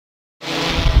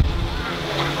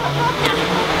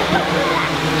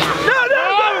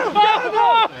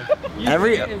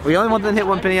We only want them to hit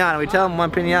one piñata. We tell them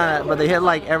one piñata, but they hit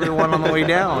like every one on the way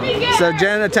down. So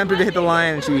Jen attempted to hit the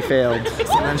lion and she failed.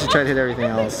 And then she tried to hit everything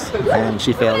else and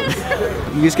she failed.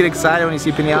 You just get excited when you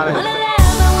see piñatas.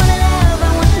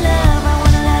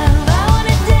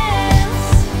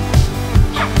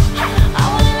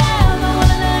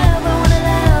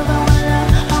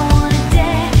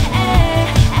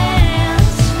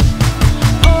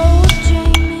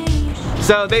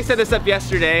 So they set us up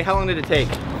yesterday. How long did it take?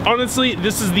 Honestly,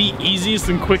 this is the easiest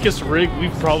and quickest rig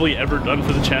we've probably ever done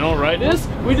for the channel, right?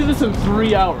 We did this in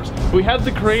 3 hours. We had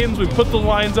the cranes, we put the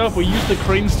lines up, we used the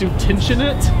cranes to tension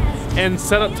it, and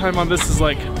setup time on this is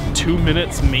like 2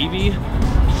 minutes maybe.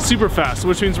 Super fast,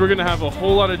 which means we're gonna have a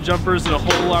whole lot of jumpers and a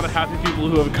whole lot of happy people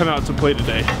who have come out to play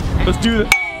today. Let's do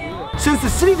this. Since the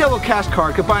Citi Double Cash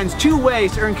card combines 2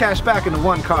 ways to earn cash back into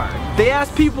 1 card, they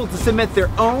asked people to submit their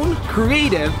own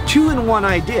creative 2-in-1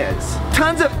 ideas.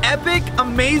 Tons of epic,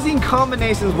 amazing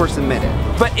combinations were submitted.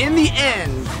 But in the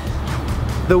end,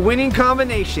 the winning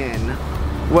combination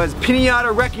was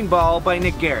Piñata Wrecking Ball by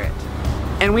Nick Garrett.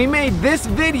 And we made this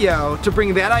video to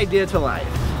bring that idea to life.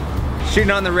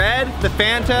 Shooting on the red, the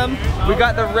Phantom. We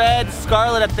got the red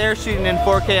Scarlet up there shooting in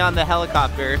 4K on the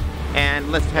helicopter.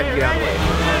 And let's head to get out of the way.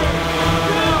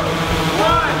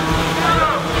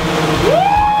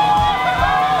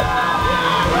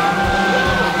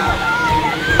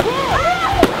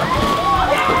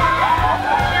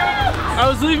 I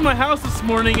was leaving my house this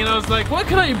morning and I was like, what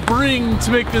can I bring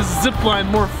to make this zip line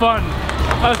more fun?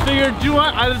 I figured,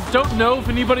 I just don't know if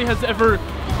anybody has ever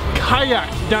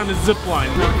kayaked down a zip line.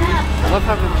 I love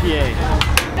having a PA.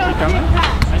 You coming?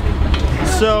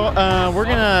 So we're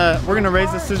gonna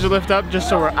raise the scissor lift up just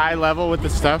so we're eye level with the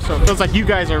stuff. So it feels like you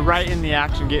guys are right in the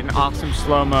action, getting awesome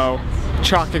slow-mo,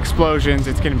 chalk explosions.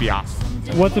 It's gonna be awesome.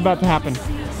 What's about to happen?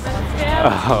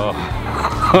 Oh.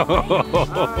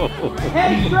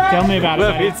 Tell me about it.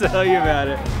 Let me tell you about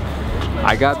it.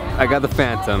 I got the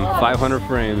Phantom, 500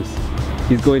 frames.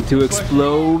 He's going to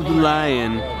explode the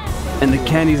lion, and the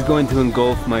candy's going to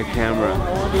engulf my camera.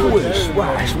 Whoosh,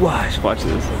 wash, wash. Watch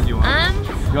this.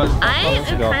 I am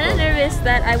kind of nervous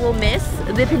that I will miss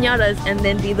the piñatas and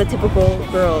then be the typical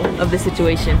girl of the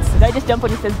situation. Did I just jump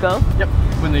when he says go? Yep,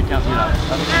 when they count you out.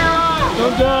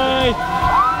 Don't die!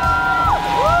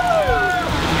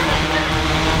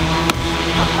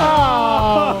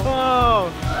 Oh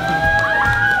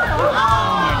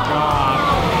my god.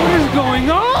 What is going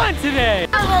on today?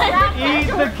 Eat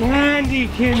the candy,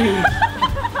 Kimmy.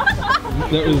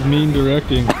 That was mean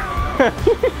directing.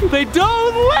 They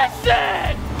don't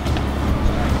listen!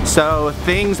 So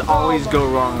things always go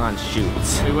wrong on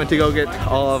shoots. We went to go get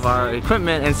all of our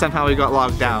equipment and somehow we got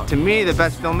logged out. To me, the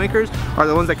best filmmakers are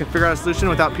the ones that can figure out a solution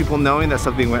without people knowing that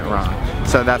something went wrong.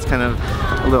 So that's kind of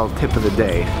a little tip of the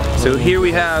day. So here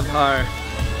we have our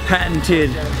patented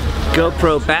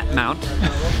GoPro bat mount.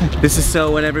 This is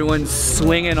so when everyone's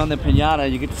swinging on the piñata,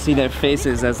 you get to see their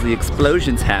faces as the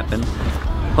explosions happen.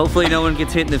 Hopefully no one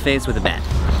gets hit in the face with a bat.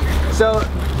 So,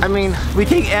 I mean, we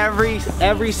take every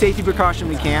safety precaution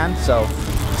we can, so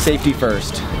safety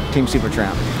first. Team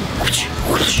Supertramp.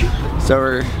 So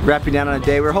we're wrapping down on a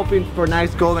day. We're hoping for a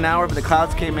nice golden hour, but the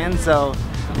clouds came in, so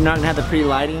we're not gonna have the pretty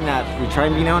lighting that we try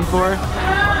and be known for.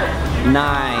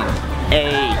 9,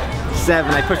 8,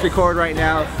 7. I push record right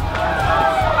now.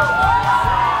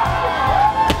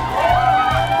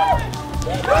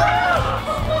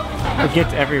 It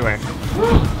gets everywhere.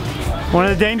 One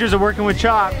of the dangers of working with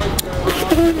chalk.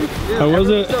 How was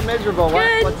it? So miserable.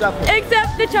 What's up?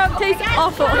 Except the chalk tastes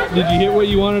awful. Did you hit what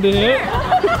you wanted to hit?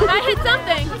 I hit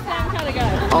something.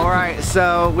 Alright,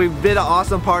 so we did an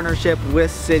awesome partnership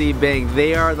with Citibank.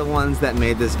 They are the ones that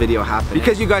made this video happen.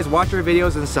 Because you guys watch our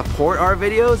videos and support our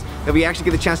videos, that we actually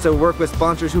get the chance to work with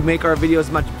sponsors who make our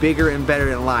videos much bigger and better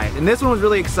in life. And this one was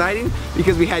really exciting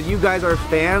because we had you guys, our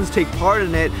fans, take part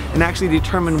in it and actually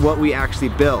determine what we actually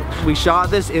built. We shot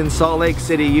this in Salt Lake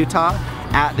City, Utah,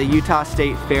 at the Utah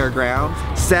State Fairgrounds.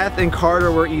 Seth and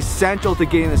Carter were essential to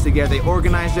getting this together. They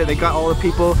organized it, they got all the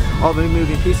people, all the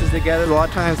moving pieces together. A lot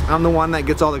of times I'm the one that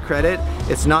gets all the credit.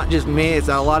 It's not just me, it's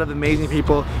a lot of amazing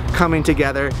people coming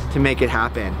together to make it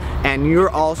happen. And you're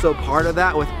also part of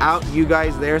that. Without you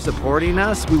guys there supporting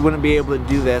us, we wouldn't be able to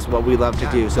do this, what we love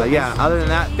to do. So yeah, other than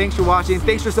that, thanks for watching,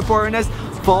 thanks for supporting us.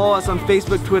 Follow us on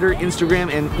Facebook, Twitter, Instagram,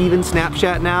 and even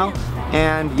Snapchat now.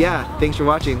 And yeah, thanks for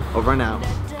watching. Over and out.